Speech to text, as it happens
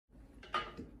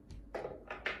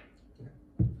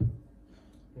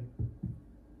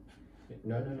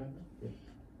No, no, no. Yeah.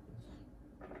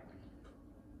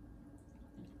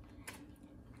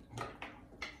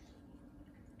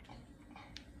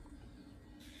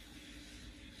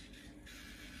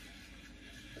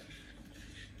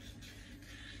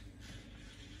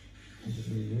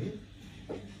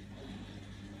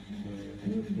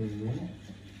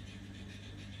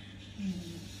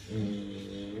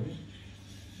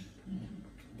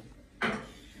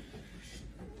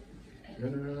 No,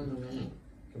 no, no, no, no, no.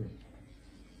 Come here.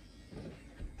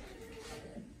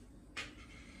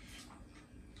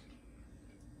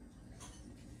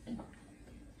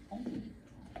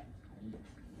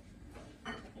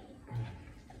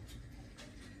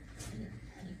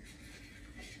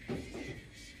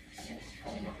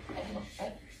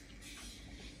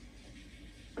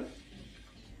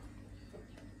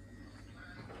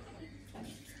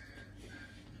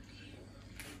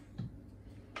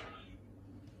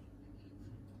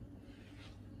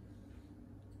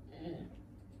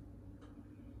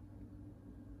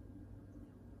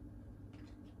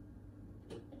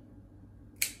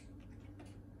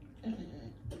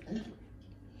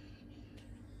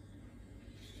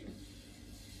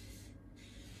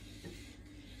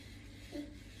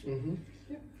 Mm-hmm.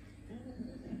 Yeah.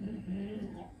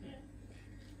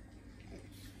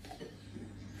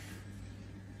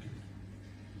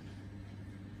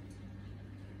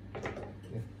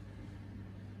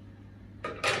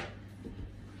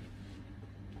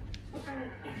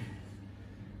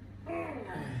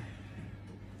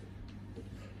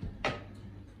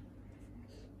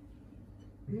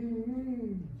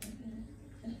 Mm-hmm.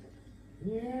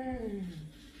 Yeah.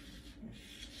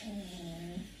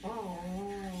 Oh.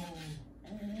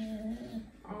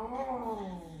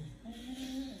 Oh.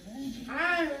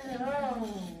 I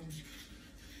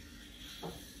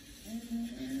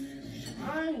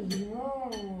know.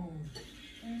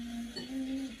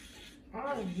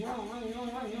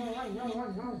 I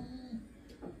know.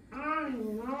 I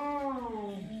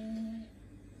know.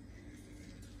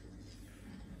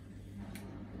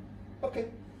 Okay.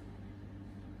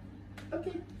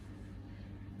 Okay.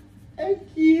 Thank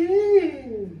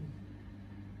you.